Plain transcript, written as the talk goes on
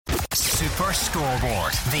Super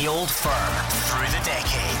Scoreboard, the Old Firm through the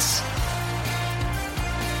decades.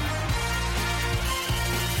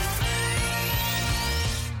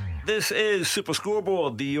 This is Super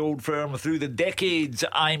Scoreboard, the Old Firm through the decades.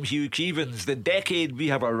 I'm Hugh Keevins. The decade we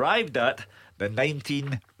have arrived at, the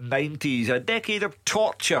 1990s, a decade of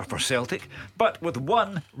torture for Celtic, but with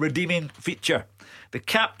one redeeming feature: the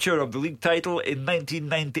capture of the league title in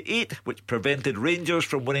 1998, which prevented Rangers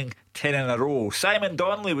from winning 10 in a row. Simon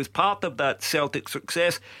Donnelly was part of that Celtic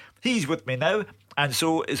success. He's with me now, and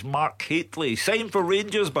so is Mark Haitley. Signed for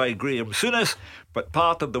Rangers by Graham Souness, but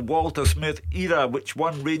part of the Walter Smith era, which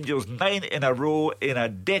won Rangers 9 in a row in a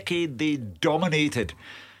decade they dominated.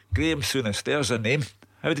 Graham Souness, there's a name.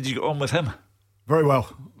 How did you get on with him? Very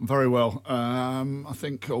well, very well. I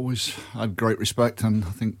think always had great respect, and I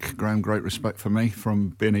think Graham great respect for me from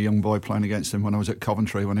being a young boy playing against him when I was at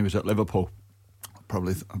Coventry, when he was at Liverpool.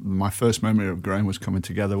 Probably my first memory of Graham was coming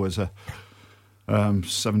together was a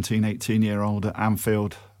 17, 18-year-old at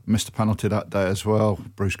Anfield. Missed a penalty that day as well.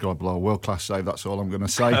 Bruce Godblow, world-class save, that's all I'm going to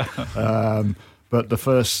say. But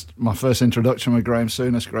my first introduction with Graham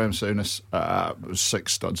Souness was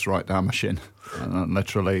 6 studs right down my shin. And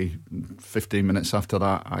literally 15 minutes after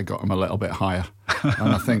that, I got him a little bit higher.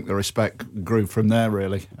 And I think the respect grew from there,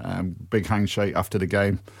 really. Big handshake after the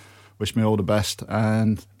game. Wish me all the best.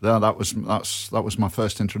 And that was my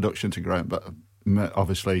first introduction to Graham. But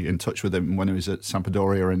obviously in touch with him when he was at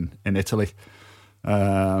Sampdoria in Italy.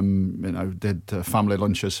 Did family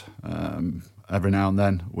lunches every now and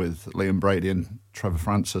then with Liam Brady and Trevor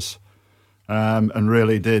Francis, and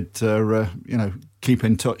really did keep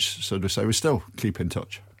in touch, so to say. We still keep in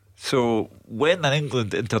touch. So when an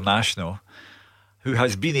England international who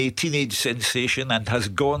has been a teenage sensation and has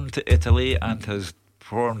gone to Italy and has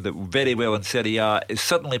performed very well in Serie A is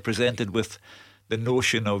suddenly presented with the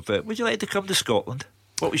notion of would you like to come to Scotland?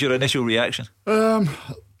 What was your initial reaction?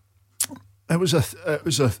 It was a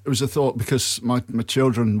thought, because my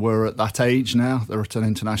children were at that age now. They were at an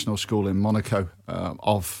international school in Monaco,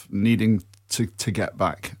 of needing to get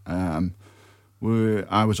back. I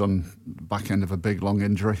was on the back end of a big long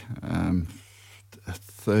injury. End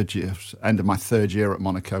of my third year at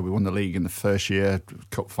Monaco, we won the league in the first year,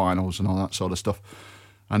 cup finals and all that sort of stuff.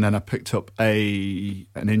 And then I picked up an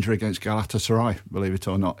injury against Galatasaray, believe it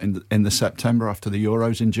or not, in the September after the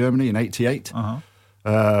Euros in Germany in '88.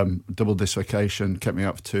 Double dislocation, kept me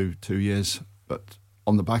out for two years. But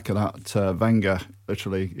on the back of that, Wenger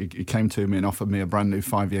literally he came to me and offered me a brand new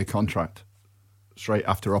 5-year contract straight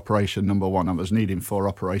after operation number 1. I was needing 4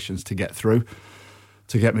 operations to get through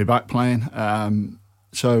to get me back playing.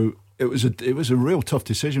 So it was a real tough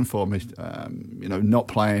decision for me. Not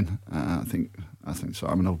playing. I think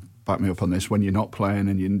Simon will back me up on this. When you're not playing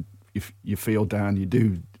and you feel down, you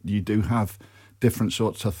do have different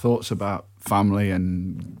sorts of thoughts about family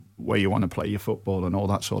and where you want to play your football and all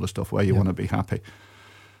that sort of stuff, where you want to be happy.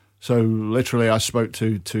 So literally I spoke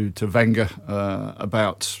to Wenger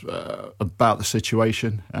about the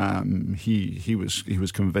situation. He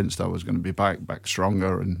was convinced I was going to be back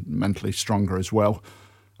stronger and mentally stronger as well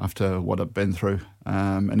after what I'd been through.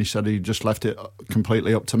 And he said he just left it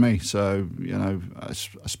completely up to me. So,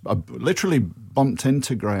 I literally bumped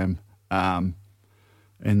into Graham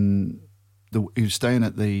he was staying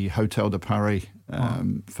at the Hotel de Paris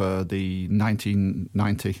for the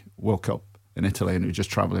 1990 World Cup in Italy, and he was just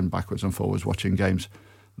travelling backwards and forwards watching games.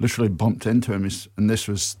 Literally bumped into him, and this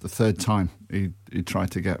was the 3rd time he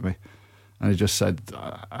tried to get me. And he just said,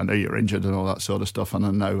 I know you're injured and all that sort of stuff, and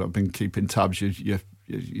I know I've been keeping tabs. You're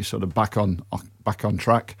sort of back on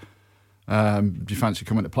track. Do you fancy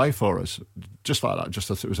coming to play for us? Just like that,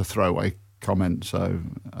 just as it was a throwaway comment. So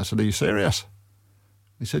I said, are you serious?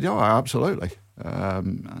 He said, yeah, absolutely.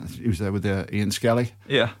 He was there with Ian Skelly.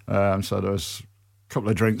 Yeah. So there was a couple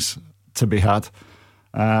of drinks to be had.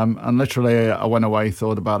 And literally I went away,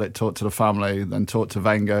 thought about it, talked to the family, then talked to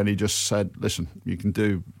Wenger, and he just said, listen, you can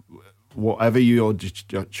do whatever your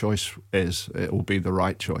choice is, it will be the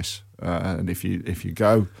right choice. And if you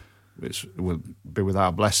go, it will be with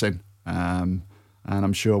our blessing. And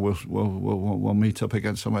I'm sure we'll meet up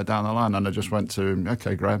again somewhere down the line. And I just went to him,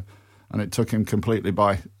 okay, Graham. And it took him completely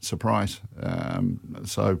by surprise.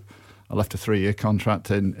 So I left a 3-year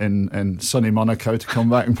contract in sunny Monaco to come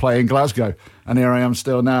back and play in Glasgow. And here I am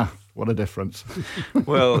still now. What a difference.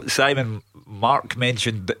 Well, Simon, Mark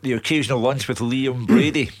mentioned the occasional lunch with Liam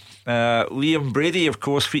Brady. Liam Brady, of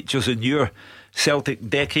course, features in your Celtic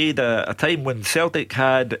decade, a time when Celtic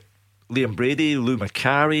had Liam Brady, Lou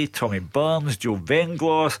Macari, Tommy Burns, Joe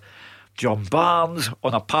Venglos, John Barnes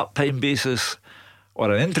on a part-time basis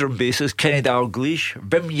or an interim basis, Kenny Dalglish,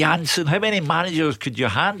 Wim Jansen. How many managers could you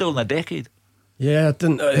handle in a decade? Yeah, I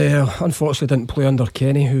didn't. Unfortunately, didn't play under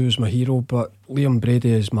Kenny, who was my hero. But Liam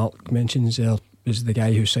Brady, as Mark mentions there, was the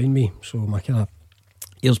guy who signed me. So my kind of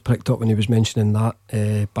ears pricked up when he was mentioning that.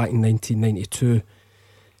 Back in 1992,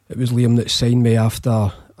 it was Liam that signed me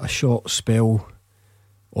after a short spell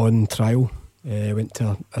on trial. Went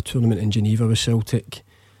to a tournament in Geneva with Celtic,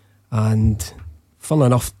 and funnily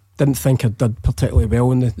enough, didn't think I did particularly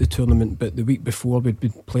well in the tournament. But the week before, we'd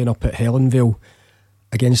been playing up at Helenvale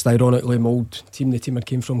against, ironically, my old team. The team I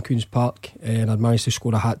came from, Queen's Park, and I'd managed to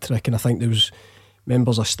score a hat-trick. And I think there was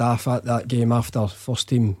members of staff at that game after first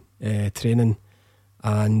team training,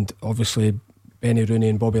 and obviously Benny Rooney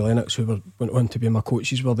and Bobby Lennox, who went on to be my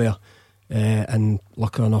coaches, were there. And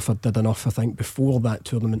luckily enough, I did enough, I think, before that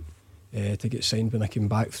tournament to get signed when I came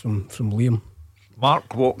back from Liam.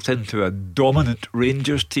 Mark walked into a dominant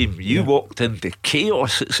Rangers team. You walked into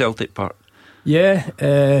chaos at Celtic Park.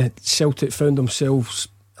 Yeah, Celtic found themselves,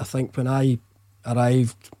 I think, when I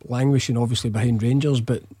arrived, languishing obviously behind Rangers,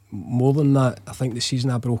 but more than that, I think the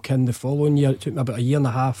season I broke in the following year, it took me about a year and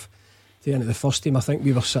a half to get into the first team. I think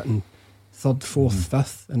we were sitting third, fourth,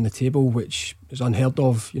 fifth in the table, which is unheard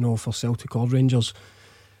of, for Celtic or Rangers.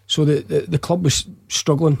 So the club was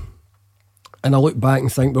struggling, and I look back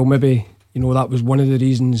and think, well, maybe that was one of the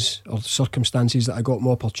reasons or circumstances that I got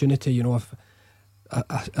more opportunity. If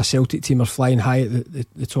a Celtic team are flying high at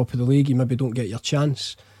the top of the league, you maybe don't get your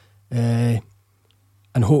chance. And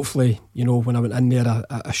hopefully, when I went in there,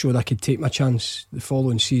 I showed I could take my chance. The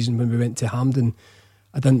following season, when we went to Hampden,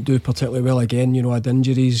 I didn't do particularly well again. I had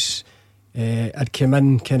injuries. I'd come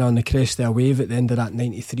in kind of on the crest of a wave at the end of that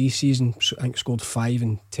 93 season. So I think scored 5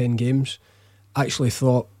 in 10 games. Actually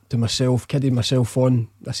thought to myself, kidding myself on,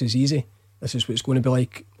 this is easy. This is what it's going to be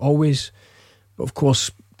like always. But of course,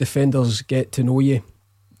 defenders get to know you.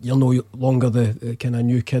 You're no longer the kind of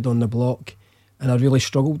new kid on the block. And I really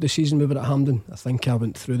struggled this season we were at Hampden. I think I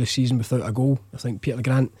went through the season without a goal. I think Peter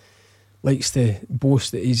Grant likes to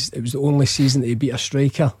boast that it was the only season that he beat a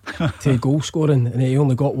striker to goal scoring, and he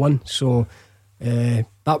only got one. So that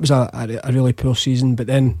was a really poor season. But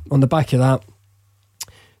then on the back of that,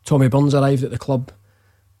 Tommy Burns arrived at the club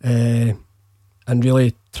and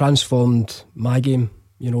really transformed my game.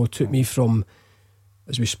 Took me from,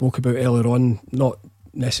 as we spoke about earlier on, not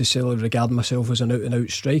necessarily regarding myself as an out and out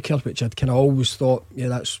striker, which I'd kind of always thought,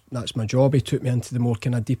 that's my job. He took me into the more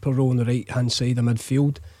kind of deeper role on the right hand side of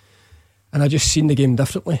midfield, and I just seen the game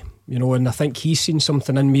differently, and I think he's seen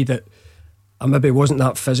something in me that I maybe wasn't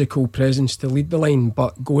that physical presence to lead the line,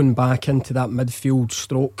 but going back into that midfield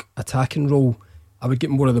stroke attacking role, I would get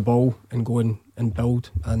more of the ball and go in and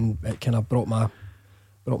build, and it kind of brought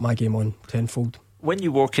my game on tenfold. When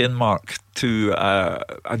you walk in, Mark, to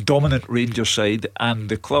a dominant Rangers side and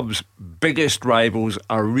the club's biggest rivals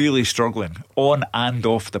are really struggling on and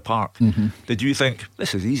off the park, did you think,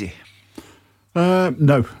 this is easy?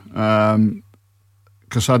 No,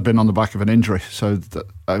 because I'd been on the back of an injury, so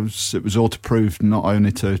it was all to prove, not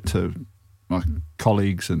only to my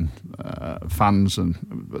colleagues and fans,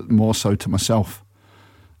 but more so to myself.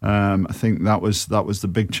 I think that was the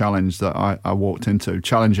big challenge that I walked into.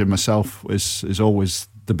 Challenging myself is always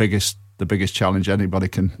the biggest challenge anybody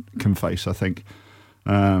can face. I think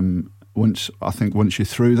once you're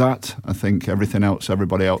through that, I think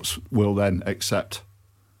everybody else will then accept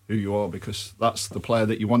who you are, because that's the player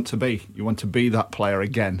that you want to be. You want to be that player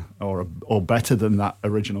again, or better than that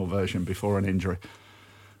original version before an injury.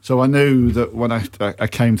 So I knew that when I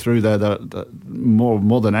came through there, that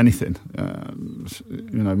more than anything,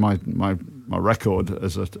 my record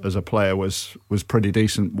as a player was pretty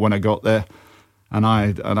decent when I got there, and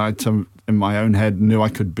I in my own head knew I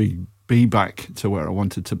could be back to where I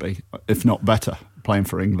wanted to be, if not better, playing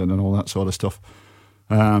for England and all that sort of stuff.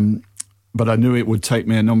 But I knew it would take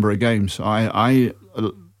me a number of games. You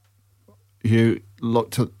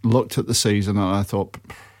looked at the season, and I thought,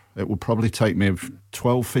 it will probably take me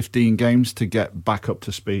 12, 15 games to get back up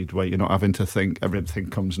to speed, where you're not having to think, everything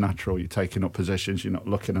comes natural. You're taking up positions, you're not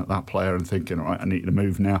looking at that player and thinking, all right, I need to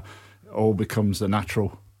move now. It all becomes the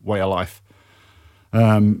natural way of life.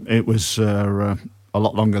 It was a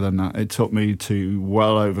lot longer than that. It took me to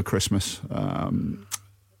well over Christmas.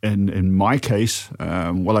 In my case,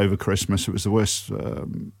 well over Christmas. It was the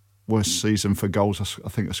worst season for goals. I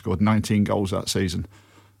think I scored 19 goals that season.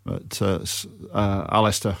 But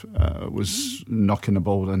Alistair was knocking the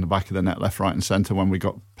ball in the back of the net, left, right and centre when we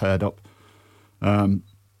got paired up.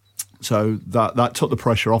 So that took the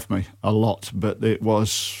pressure off me a lot, but it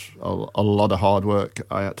was a lot of hard work.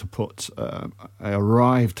 I had to put. I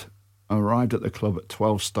arrived at the club at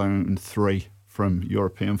 12 stone 3 from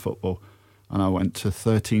European football, and I went to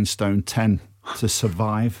 13 stone 10 to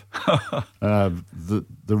survive the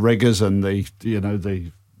rigours and the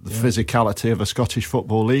physicality of a Scottish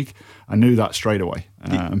Football League. I knew that straight away,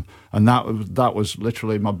 and that was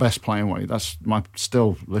literally my best playing weight. That's my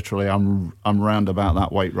still literally I'm round about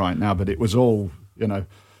that weight right now. But it was all,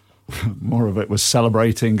 more of it was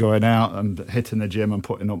celebrating, going out and hitting the gym and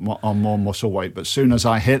putting up on more muscle weight. But as soon as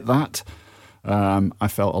I hit that, I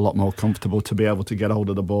felt a lot more comfortable to be able to get hold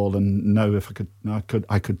of the ball and know if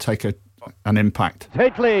I could take an impact.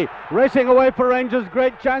 Hitley racing away for Rangers,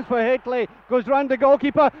 great chance for Hitley, goes round the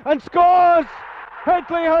goalkeeper and scores!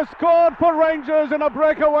 Hitley has scored for Rangers in a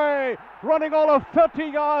breakaway, running all of 30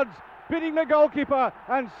 yards, beating the goalkeeper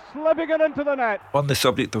and slipping it into the net. On the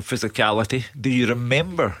subject of physicality, do you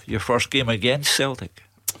remember your first game against Celtic?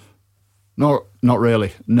 Not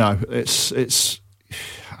really. No, it's.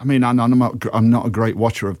 I mean, I'm not a great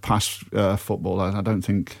watcher of past football. I don't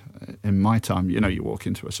think in my time, you walk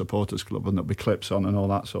into a supporters club and there'll be clips on and all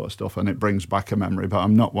that sort of stuff, and it brings back a memory. But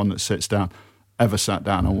I'm not one that ever sat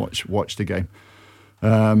down and watched the game.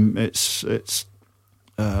 The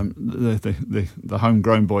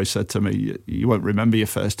homegrown boy said to me, "You won't remember your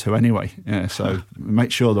first two anyway. Yeah, so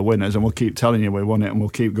make sure the winners, and we'll keep telling you we won it, and we'll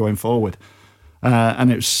keep going forward."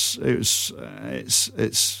 And it's as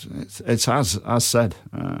said.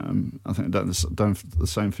 I think done the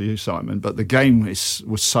same for you, Simon. But the game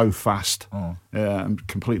was so fast, and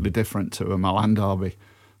completely different to a Milan derby,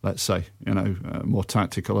 let's say. More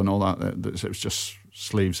tactical and all that. It was just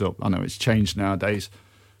sleeves up. I know it's changed nowadays,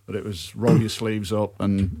 but it was roll your sleeves up,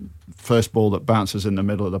 and first ball that bounces in the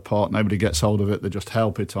middle of the park, nobody gets hold of it. They just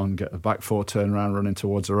help it on, get a back four turn around, running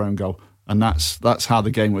towards their own goal. And that's how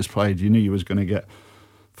the game was played. You knew you was going to get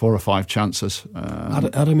 4 or 5 chances.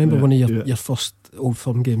 I remember one of your first Old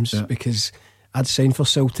Firm games, because I'd signed for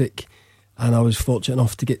Celtic, and I was fortunate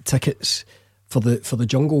enough to get tickets for the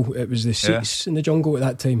Jungle. It was the seats in the Jungle at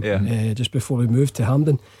that time, just before we moved to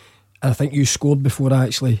Hampden. And I think you scored before I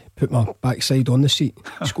actually put my backside on the seat.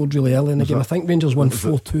 Scored really early in the game. I think Rangers won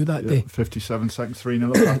 4-2 that day. 57 seconds,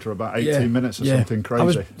 3-0 after about 18 minutes or something crazy. I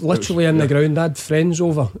was literally in the ground. I had friends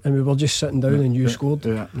over and we were just sitting down and you scored.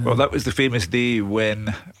 Yeah. Well, that was the famous day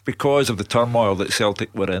when, because of the turmoil that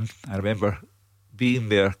Celtic were in, I remember being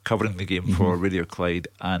there covering the game for Radio Clyde,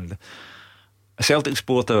 and a Celtic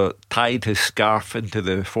supporter tied his scarf into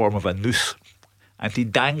the form of a noose and he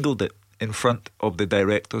dangled it in front of the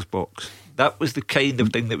director's box. That was the kind of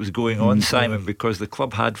thing that was going on, Simon, because the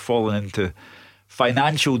club had fallen into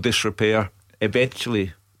financial disrepair,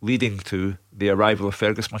 eventually leading to the arrival of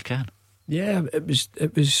Fergus McCann. Yeah, it was.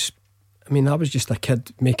 I mean, I was just a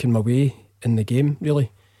kid making my way in the game,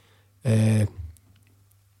 really. Now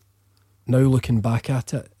looking back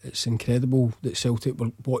at it, it's incredible that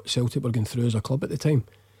what Celtic were going through as a club at the time.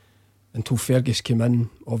 Until Fergus came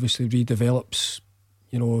in, obviously redevelops,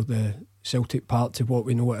 the Celtic part to what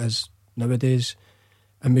we know it is nowadays,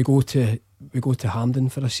 and we go to Hampden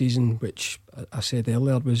for a season, which I said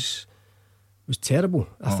earlier was terrible.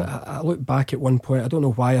 I look back at one point, I don't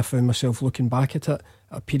know why I found myself looking back at it,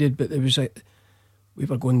 a period, but it was like we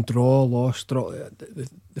were going draw, lost, draw.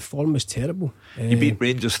 The form was terrible. You beat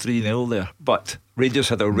Rangers 3-0 there, but Rangers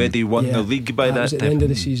had already won the league by that was at time. the end of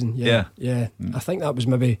the season. Yeah. I think that was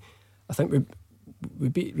maybe. I think we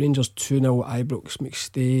beat Rangers 2-0 at Ibrox,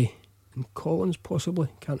 McStay and Collins possibly,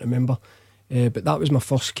 can't remember, but that was my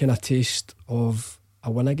first kind of taste of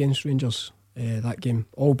a win against Rangers, that game,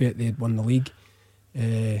 albeit they had won the league.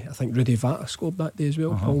 I think Rudy Vata scored that day as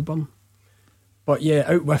well, Paul Byrne. But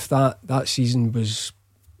out with that season was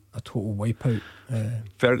a total wipeout.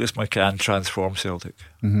 Fergus McCann transformed Celtic.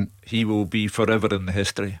 He will be forever in the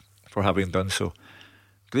history for having done so.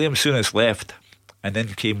 Graham Souness left, and then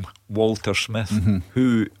came Walter Smith,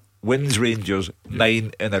 who wins Rangers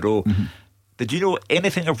 9 in a row. Did you know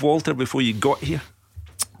anything of Walter before you got here?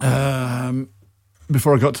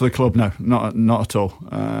 Before I got to the club, no, not at all.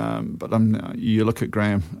 But you look at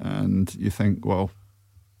Graham and you think, well,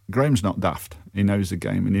 Graham's not daft. He knows the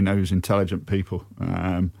game and he knows intelligent people.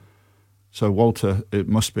 So Walter, it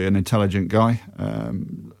must be an intelligent guy.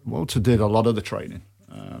 Walter did a lot of the training,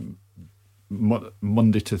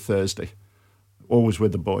 Monday to Thursday, always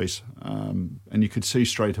with the boys, and you could see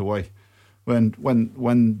straight away when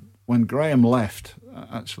Graham left.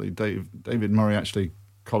 Actually, David Murray actually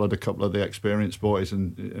collared a couple of the experienced boys,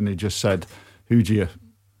 and he just said, "Who do you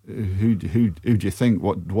think?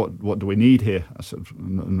 What do we need here?" I said,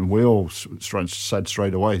 and we all said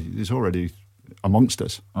straight away, "He's already amongst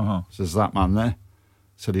us." Says that man there.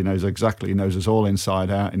 Said he knows exactly. He knows us all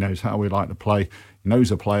inside out. He knows how we like to play. He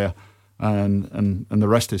knows a player. and the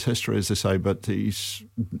rest is history, as they say. But he's,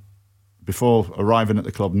 before arriving at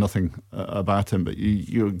the club, nothing about him. But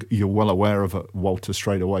you're well aware of Walter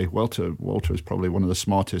straight away. Walter is probably one of the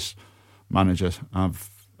smartest managers I've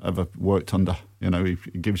ever worked under. He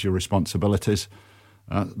gives you responsibilities.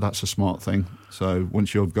 That's a smart thing. So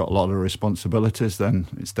once you've got a lot of responsibilities, then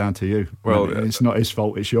it's down to you. Well, it's not his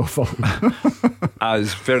fault, it's your fault.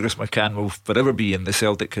 As Fergus McCann will forever be in the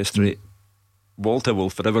Celtic history, Walter will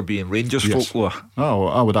forever be in Rangers folklore.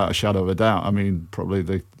 Oh, without a shadow of a doubt. I mean, probably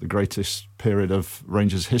the greatest period of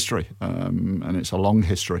Rangers history, and it's a long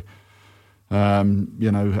history. And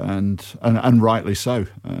rightly so.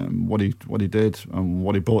 What he did and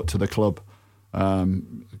what he brought to the club, I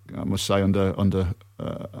must say, under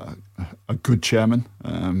a good chairman.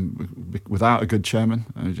 Without a good chairman,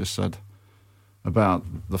 he just said about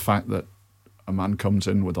the fact that a man comes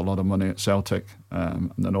in with a lot of money at Celtic,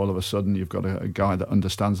 and then all of a sudden you've got a guy that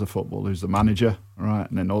understands the football, who's the manager, right?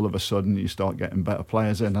 And then all of a sudden you start getting better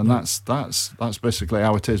players in, and that's basically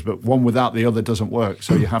how it is. But one without the other doesn't work.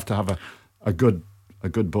 So you have to have a good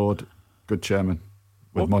board, good chairman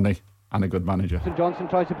with money, and a good manager. Johnson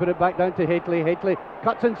tries to put it back down to Hateley. Hateley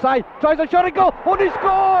cuts inside, tries a shot and goal. Oh, he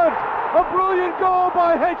scored! A brilliant goal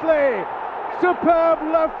by Hateley. Superb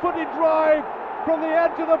left-footed drive from the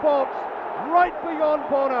edge of the box, right beyond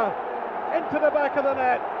Bonner, into the back of the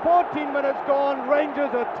net. 14 minutes gone, Rangers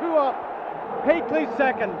are 2 up. Hateley's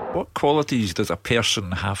second. What qualities does a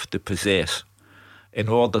person have to possess in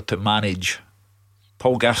order to manage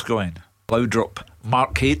Paul Gascoigne, Laudrup,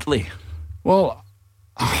 Mark Hateley? Well,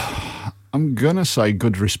 I'm going to say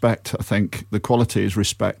good respect. I think the quality is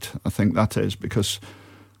respect. I think that is, because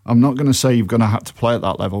I'm not going to say you're going to have to play at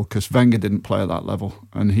that level, because Wenger didn't play at that level,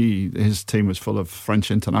 and his team was full of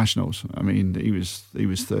French internationals. I mean, he was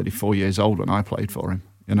 34 years old when I played for him,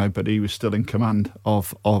 but he was still in command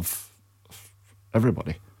of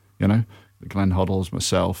everybody, Glenn Hoddles,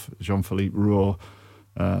 myself, Jean-Philippe Roux,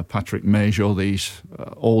 Patrick Major,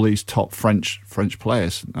 all these top French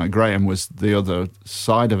players. Now, Graham was the other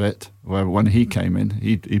side of it, where when he came in,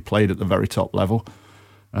 he played at the very top level,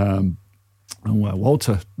 and where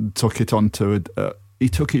Walter took it on to he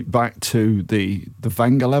took it back to the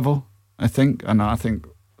Wenger level, I think. And I think,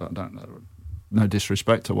 I don't know, no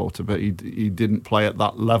disrespect to Walter, but he didn't play at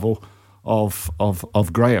that level of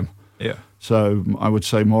Graham. Yeah. So I would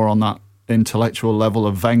say more on that intellectual level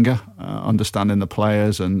of Wenger, understanding the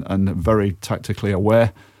players and very tactically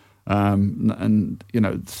aware. And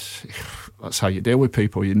that's how you deal with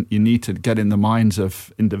people. You need to get in the minds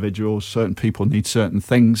of individuals. Certain people need certain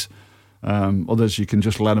things. Others, you can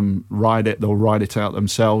just let them ride it. They'll ride it out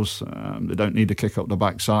themselves. They don't need to kick up the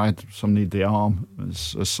backside. Some need the arm,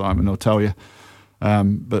 as Simon will tell you.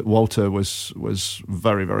 But Walter was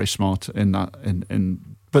very, very smart in that.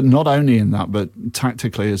 But not only in that, but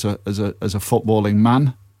tactically as a footballing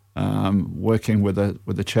man, working with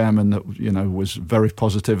a chairman that was very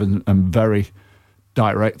positive and very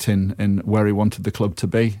direct in where he wanted the club to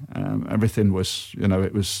be. Everything was,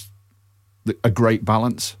 it was a great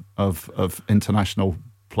balance of international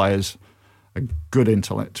players, a good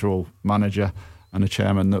intellectual manager, and a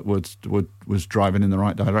chairman that was driving in the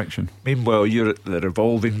right direction. Meanwhile, you're at the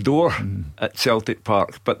revolving door at Celtic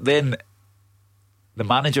Park, but then the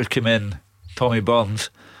manager came in, Tommy Burns,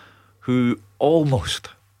 who almost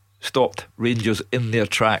stopped Rangers in their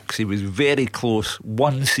tracks. He was very close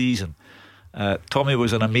one season. Tommy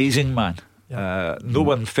was an amazing man. No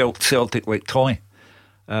one felt Celtic like Tommy.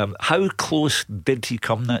 How close did he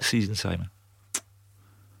come that season, Simon?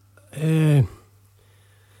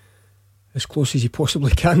 As close as you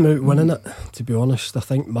possibly can without winning it, to be honest. I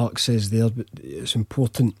think Mark says there, but it's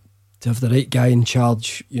important to have the right guy in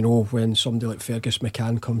charge, when somebody like Fergus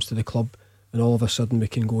McCann comes to the club, and all of a sudden we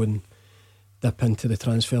can go and dip into the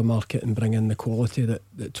transfer market and bring in the quality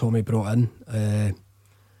that Tommy brought in. I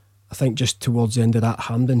think just towards the end of that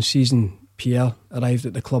Hampden season, Pierre arrived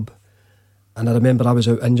at the club, and I remember I was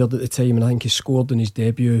out injured at the time, and I think he scored in his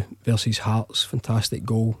debut versus Hearts, fantastic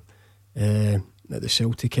goal at the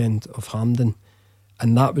Celtic end of Hampden,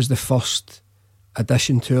 and that was the first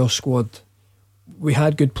addition to our squad. We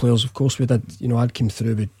had good players, of course. We did, I'd come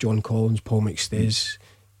through with John Collins, Paul McStay's,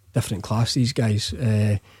 different class, these guys,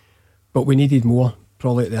 but we needed more,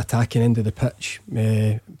 probably at the attacking end of the pitch.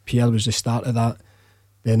 Pierre was the start of that,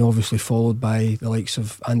 then obviously followed by the likes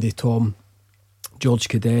of Andy Tom, George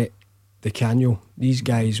Cadet, Di Canio. These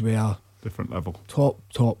guys were different level,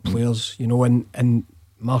 top players, and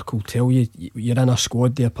Mark will tell you, you're in a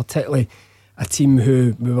squad there, particularly a team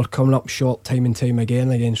who we were coming up short time and time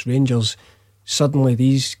again against Rangers. Suddenly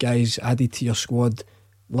these guys added to your squad,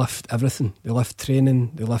 lift everything. They lift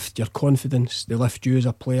training, they lift your confidence, they lift you as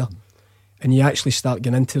a player. And you actually start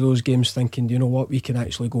getting into those games thinking, do you know what, we can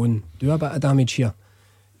actually go and do a bit of damage here.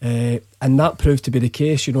 And that proved to be the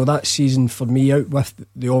case. You know, that season for me, out with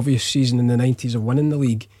the obvious season in the 90s of winning the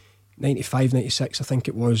league, 95, 96 I think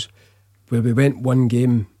it was, where we went one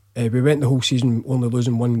game, we went the whole season only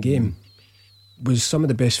losing one game, was some of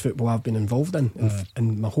the best football I've been involved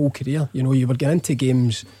in my whole career. You know, you were getting into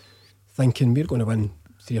games thinking we're going to win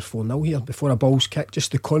 3 or 4-0 here before a ball's kicked,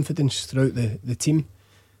 just the confidence throughout the team.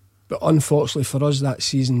 But unfortunately for us that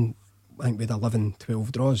season, I think we had 11,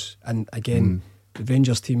 12 draws, and again the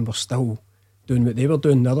Rangers team were still doing what they were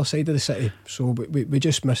doing the other side of the city, so we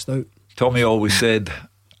just missed out. Tommy always said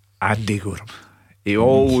Andy Gorham. He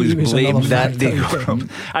always blamed Andy Gorham,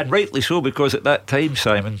 and rightly so, because at that time,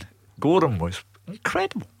 Simon, Gorham was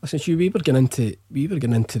incredible. Listen, Hugh, we were getting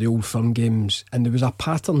into the Old Firm games, and there was a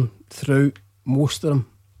pattern throughout most of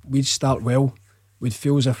them. We'd start well, we'd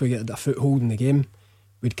feel as if we get a foothold in the game,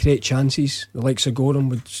 we'd create chances, the likes of Gorham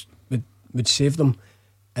would save them,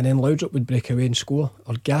 and then Laudrup would break away and score,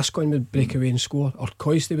 or Gascoigne would break away and score, or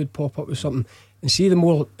Coisty would pop up with something. And see, the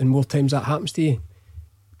more times that happens to you,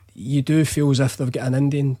 you do feel as if they've got an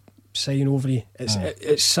Indian sign over you.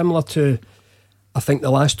 It's similar to, I think,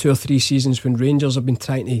 the last 2 or 3 seasons when Rangers have been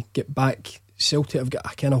trying to get back. Celtic have got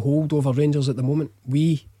a kind of hold over Rangers at the moment.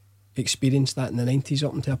 We experienced that in the 90s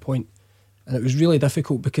up until a point, and it was really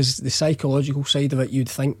difficult because the psychological side of it, you'd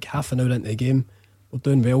think half an hour into the game, we're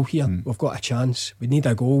doing well here, we've got a chance, we need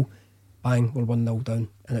a goal, bang, we're 1-0 down.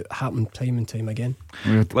 And it happened time and time again.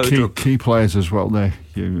 We had key players as well there,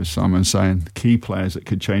 as Simon saying, key players that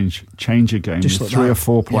could change a game. Just like 3 or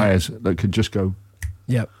 4 players that could just go,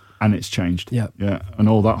 and it's changed. And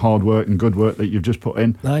all that hard work and good work that you've just put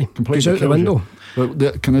in, completely out the window.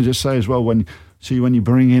 But can I just say as well, when you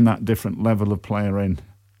bring in that different level of player in,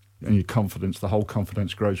 and your confidence, the whole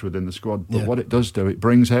confidence grows within the squad. But what it does do, it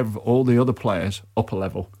brings all the other players up a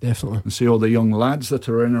level. Definitely. And see all the young lads that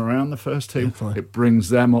are in and around the first team, it brings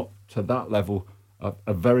them up to that level,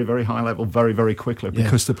 a very, very high level, very, very quickly,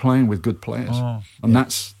 because they're playing with good players. And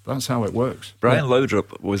that's how it works. Brian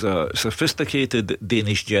Laudrup was a sophisticated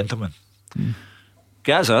Danish gentleman.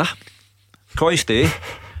 Gaza, Coisty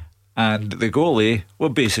and the goalie were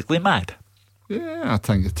basically mad. Yeah, I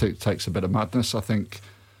think it takes a bit of madness. I think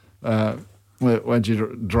where do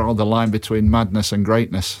you draw the line between madness and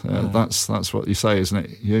greatness? That's what you say, isn't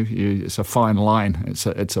it? It's a fine line.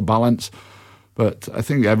 It's a balance. But I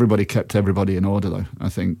think everybody kept everybody in order, though. I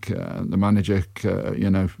think the manager,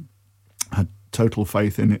 had total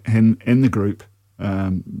faith in the group,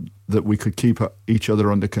 that we could keep each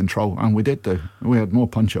other under control, and we did do. We had more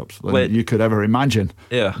punch-ups than you could ever imagine.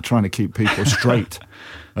 Trying to keep people straight.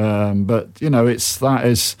 But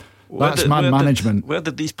that's management. Where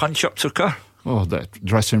did these punch-ups occur? Oh, the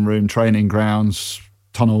dressing room, training grounds,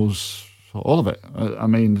 tunnels, all of it. I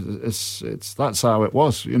mean, that's how it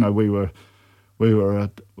was. We were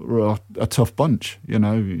a tough bunch.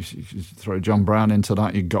 You throw John Brown into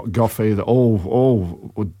that. You got Goffey. That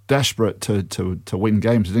all were desperate to win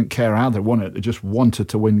games. They didn't care how they won it. They just wanted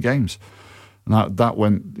to win games. And that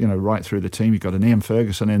went right through the team. You got an Ian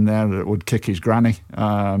Ferguson in there that would kick his granny,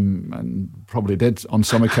 and probably did on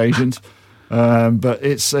some occasions. But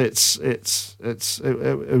it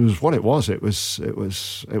was what it was. It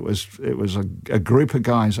was a group of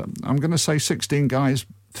guys. I'm going to say 16 guys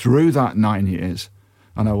through that 9 years.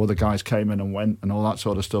 I know other guys came in and went and all that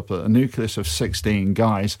sort of stuff, but a nucleus of 16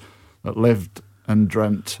 guys that lived and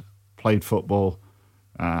dreamt, played football,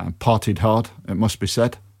 partied hard, it must be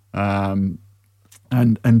said,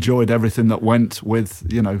 and enjoyed everything that went with,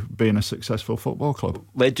 being a successful football club.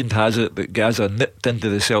 Legend has it that Gaza nipped into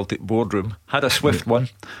the Celtic boardroom, had a swift one,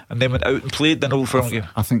 and then went out and played an Old Firm game.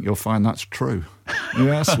 I think you'll find that's true.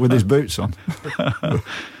 Yes, with his boots on,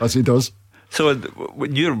 as he does. So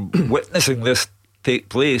when you're witnessing this take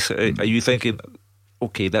place, are you thinking,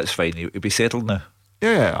 okay, that's fine, he'll be settled now?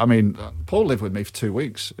 Yeah, I mean, Paul lived with me for 2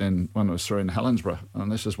 weeks when I was through in Helensburgh,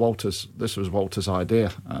 and this was Walter's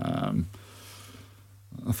idea.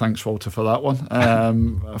 Thanks, Walter, for that one.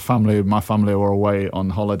 My family were away on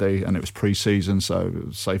holiday, and it was pre-season, so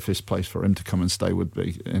the safest place for him to come and stay would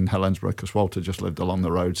be in Helensburgh, because Walter just lived along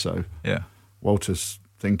the road. So Walter's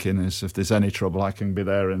thinking is, if there's any trouble, I can be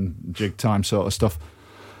there in jig time sort of stuff.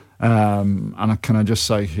 And can I just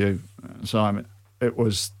say here, Simon, it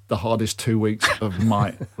was the hardest 2 weeks of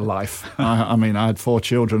my life. I mean, I had 4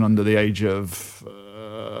 children under the age of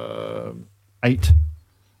 8.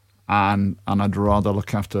 And I'd rather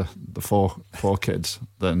look after the four kids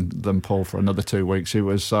than Paul for another 2 weeks. He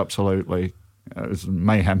was absolutely It was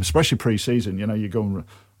mayhem, especially pre-season. You go and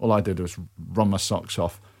all I did was run my socks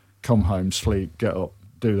off, come home, sleep, get up,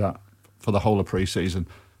 do that for the whole of pre-season.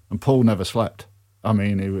 And Paul never slept. I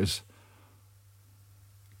mean, he was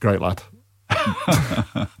a great lad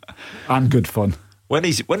and good fun. When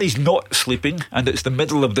he's not sleeping and it's the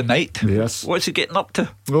middle of the night, yes, what's he getting up to?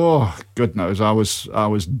 Oh, good knows. I was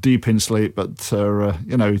deep in sleep, but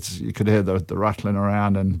you could hear the rattling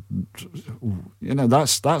around, and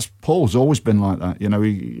that's Paul's always been like that.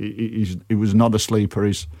 He was not a sleeper.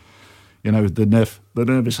 He's the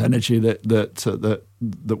nervous energy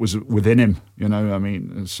that was within him. I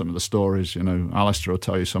mean, some of the stories. Alistair will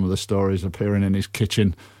tell you some of the stories, appearing in his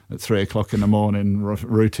kitchen at 3 o'clock in the morning,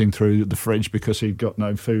 rooting through the fridge because he'd got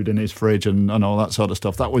no food in his fridge and all that sort of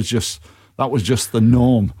stuff. That was just the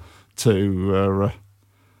norm to.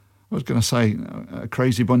 I was going to say a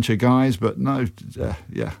crazy bunch of guys, but no,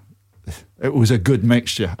 it was a good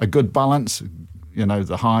mixture, a good balance.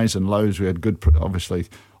 The highs and lows. We had obviously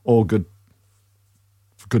all good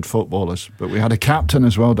footballers, but we had a captain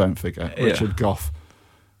as well. Don't forget, Richard Gough,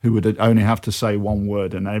 who would only have to say one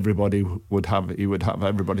word, and everybody would have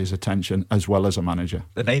everybody's attention, as well as a manager.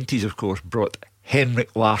 The 90s, of course, brought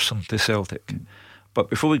Henrik Larsson to Celtic. But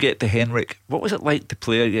before we get to Henrik, what was it like to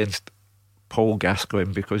play against Paul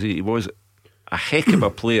Gascoigne? Because he was a heck of a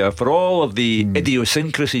player. For all of the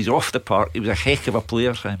idiosyncrasies off the park, he was a heck of a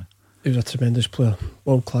player, Simon. He was a tremendous player,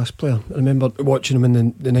 world-class player. I remember watching him in the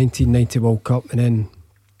 1990 World Cup and then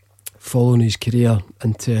following his career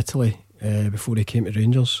into Italy before he came to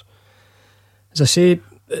Rangers. As I say,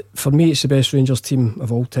 for me it's the best Rangers team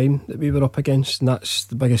of all time that we were up against, and that's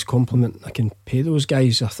the biggest compliment I can pay those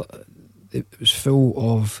guys. I thought it was full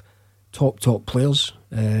of top players.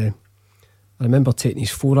 I remember taking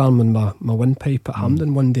his forearm in my windpipe at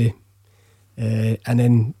Hampden one day, and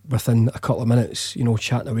then within a couple of minutes,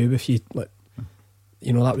 chatting away with you,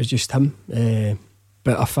 that was just him.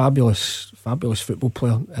 But a fabulous football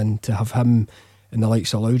player, and to have him and the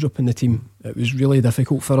likes of Laudrup in the team, it was really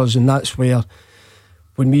difficult for us. And that's where,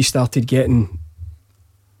 when we started getting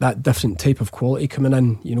that different type of quality coming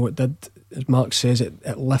in, it did, as Mark says,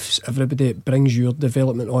 it lifts everybody, it brings your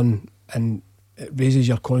development on, and it raises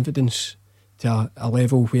your confidence to a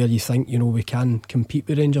level where you think, we can compete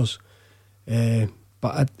with Rangers.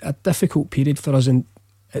 But a difficult period for us, and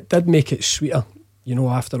it did make it sweeter,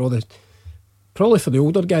 after all the, probably for the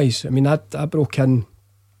older guys. I mean, I broke in,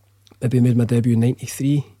 maybe made my debut in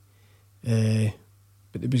 93,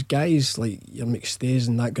 but there was guys like your McStays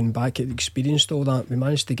and that going back, it experienced all that. We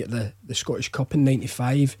managed to get the Scottish Cup in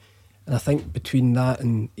 95, and I think between that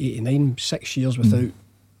and 89, 6 years without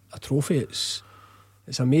a trophy, it's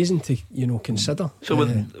amazing to consider. So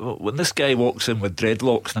when this guy walks in with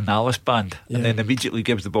dreadlocks and an Alice band, and then immediately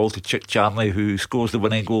gives the ball to Chick Charnley, who scores the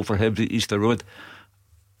winning goal for Hibs at Easter Road,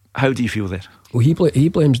 how do you feel there? Well, he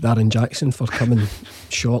blames Darren Jackson for coming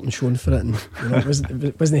short and showing for it, and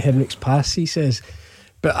it wasn't Henrik's pass, he says.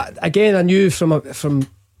 But again, I knew from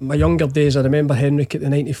my younger days, I remember Henrik at the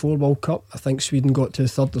 94 World Cup. I think Sweden got to the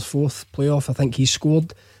third or fourth playoff. I think he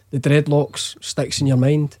scored. The dreadlocks sticks in your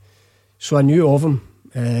mind. So I knew of him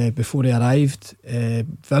before he arrived.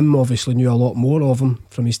 Wim obviously knew a lot more of him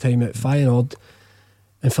from his time at Feyenoord.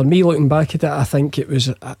 And for me, looking back at it, I think it was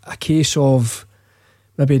a case of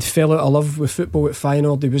maybe he'd fell out of love with football at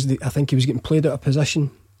Feyenoord. I think he was getting played out of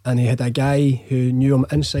position, and he had a guy who knew him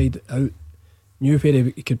inside out, knew where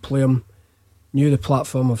he could play him, knew the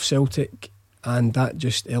platform of Celtic, and that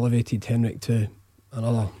just elevated Henrik to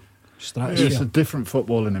another stratosphere. It's a different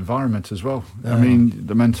footballing environment as well. I mean,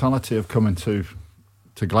 the mentality of coming to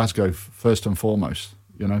Glasgow first and foremost,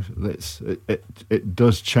 it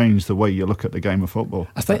does change the way you look at the game of football.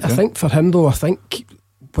 I think for him though,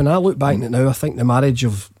 when I look back on it now, I think the marriage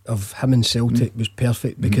of him and Celtic was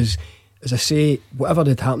perfect, because as I say, whatever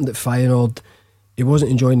had happened at Feyenoord, he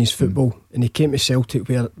wasn't enjoying his football, and he came to Celtic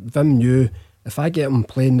where Wim knew, if I get him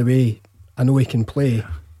playing the way I know he can play,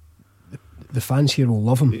 the fans here will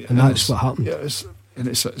love him, and that's what happened.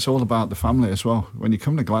 It's all about the family as well. When you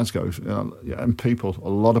come to Glasgow, and a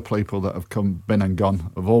lot of people that have been and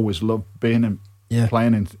gone, have always loved being in.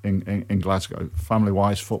 Playing in Glasgow,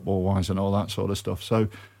 family-wise, football-wise, and all that sort of stuff. So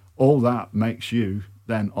all that makes you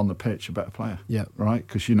then on the pitch a better player, right?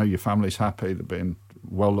 Because your family's happy, they're being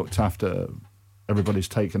well looked after, everybody's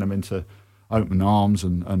taking them into open arms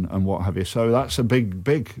and what have you. So that's a big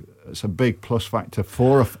plus factor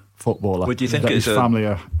for a footballer. Would you think that his family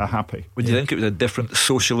are happy? Would you think it was a different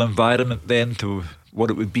social environment then to what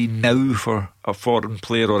it would be now for a foreign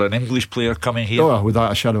player or an English player coming here? Oh, without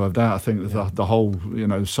a shadow of doubt. I think the whole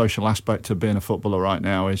social aspect of being a footballer right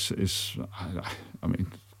now is I mean,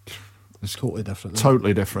 It's totally different.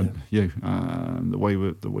 Totally different. The way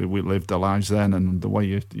we lived our lives then, and the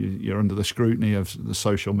way you're under the scrutiny of the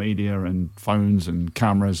social media and phones and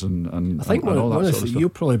cameras and I think and all one that of sort of the, stuff. you'll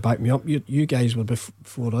probably back me up. You guys were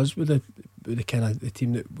before us with the kind of the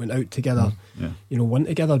team that went out together. Won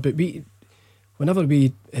together. But whenever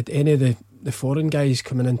we had any of the foreign guys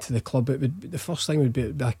coming into the club, the first thing would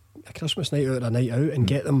be a Christmas night out or a night out and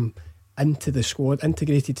get them into the squad,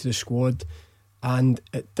 integrated to the squad. And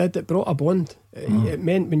it brought a bond. It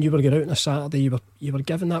meant when you were going out on a Saturday, you were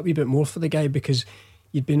giving that wee bit more for the guy, because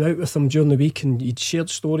you'd been out with him during the week and you'd shared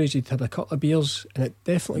stories, you'd had a couple of beers, and it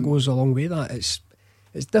definitely goes a long way. That it's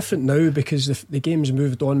different now because the game's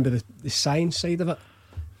moved on with the science side of it,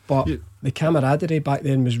 but the camaraderie back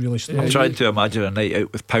then was really strong. I'm trying to imagine a night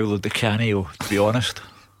out with Paolo Di Canio, to be honest.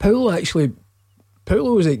 Paolo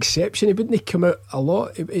was an exception. He wouldn't come out a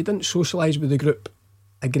lot. He didn't socialise with the group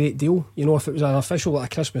a great deal. If it was an official at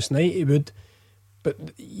a Christmas night, he would. But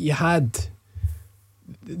you had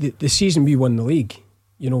the season we won the league.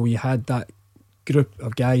 You had that group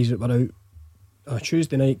of guys that were out on a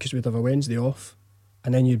Tuesday night because we'd have a Wednesday off,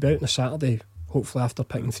 and then you'd be out on a Saturday, hopefully after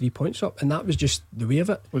picking 3 points up, and that was just the way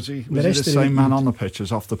of it. Was he the same man on the pitch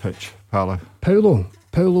as off the pitch, Paolo?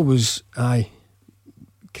 Paolo was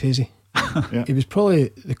crazy. He was probably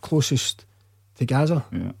the closest to Gaza.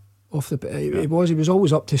 Off the he was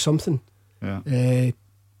always up to something.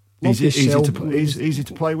 Easy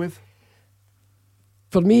to play with.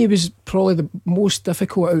 For me, he was probably the most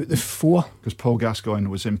difficult out of the four, because Paul Gascoigne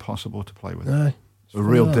was impossible to play with.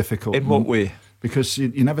 Difficult. In what way? Because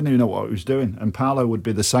you never knew what he was doing, and Paolo would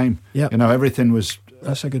be the same. Everything was.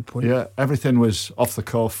 That's a good point. Everything was off the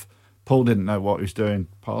cuff. Paul didn't know what he was doing.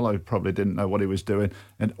 Paolo probably didn't know what he was doing.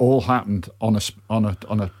 It all happened on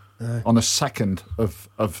a second of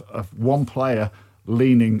one player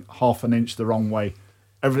leaning half an inch the wrong way.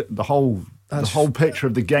 The whole picture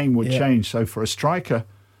of the game would change. So for a striker,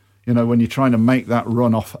 when you're trying to make that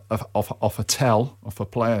run off a tell, off a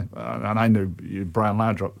player, and I knew Brian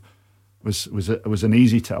Laudrup was an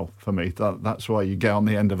easy tell for me. That's why you get on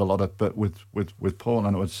the end of a lot of. But with Paul,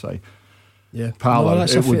 and I would say. Paolo,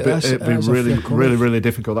 it would be really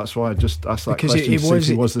difficult. That's why I just asked that question.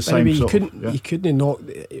 He was the same he couldn't knock,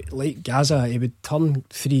 like Gaza. He would turn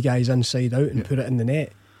 3 guys inside out and put it in the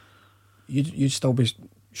net. You'd still be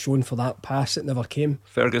shown for that pass that never came.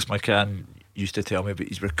 Fergus McCann used to tell me about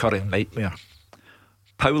his recurring nightmare.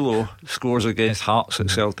 Paolo scores against Hearts at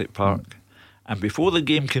Celtic Park, and before the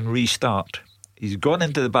game can restart, he's gone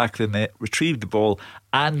into the back of the net, retrieved the ball,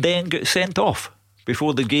 and then got sent off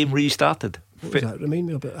before the game restarted. What was that? Remind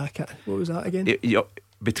me a bit. What was that again?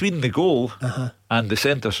 Between the goal and the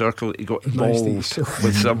centre circle, he got involved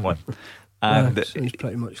with someone. And sounds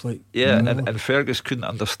pretty much like. And Fergus couldn't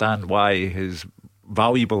understand why his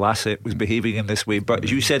valuable asset was behaving in this way. But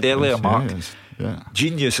as you said earlier, Mark,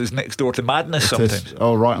 genius is next door to madness sometimes.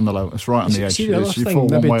 Right on the low. It's right on the edge. See, the other thing,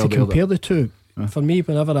 maybe to compare the two, for me,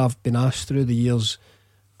 whenever I've been asked through the years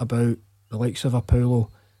about the likes of a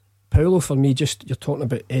Paolo, for me, just you're talking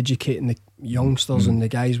about educating the youngsters and the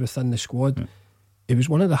guys within the squad. He was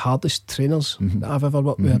one of the hardest trainers that I've ever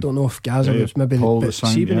worked with. I don't know if Gaza was maybe but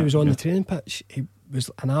see, when he was on the training pitch, he was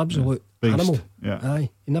an absolute animal. He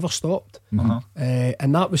never stopped.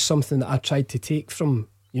 And that was something that I tried to take from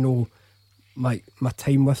my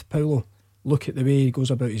time with Paolo. Look at the way he goes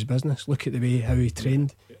about his business. Look at the way how he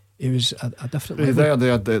trained. It was a different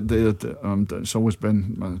level. It's always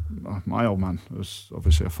been my old man was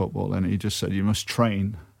obviously a footballer, and he just said you must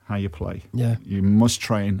train how you play. You must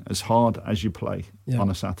train as hard as you play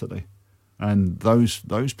on a Saturday. And those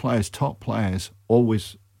players, top players,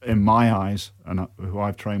 always, in my eyes, and who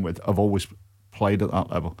I've trained with, have always played at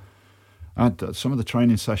that level. And some of the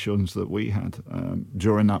training sessions that we had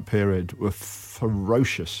during that period were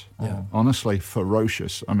ferocious. Honestly,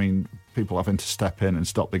 ferocious. I mean, people having to step in and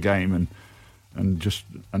stop the game and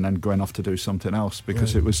then going off to do something else,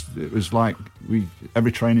 because it was like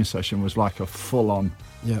every training session was like a full on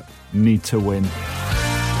need to win.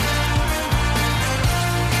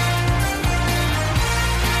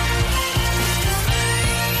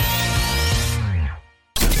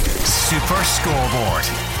 Super Scoreboard,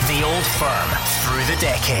 the Old Firm through the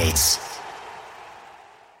decades.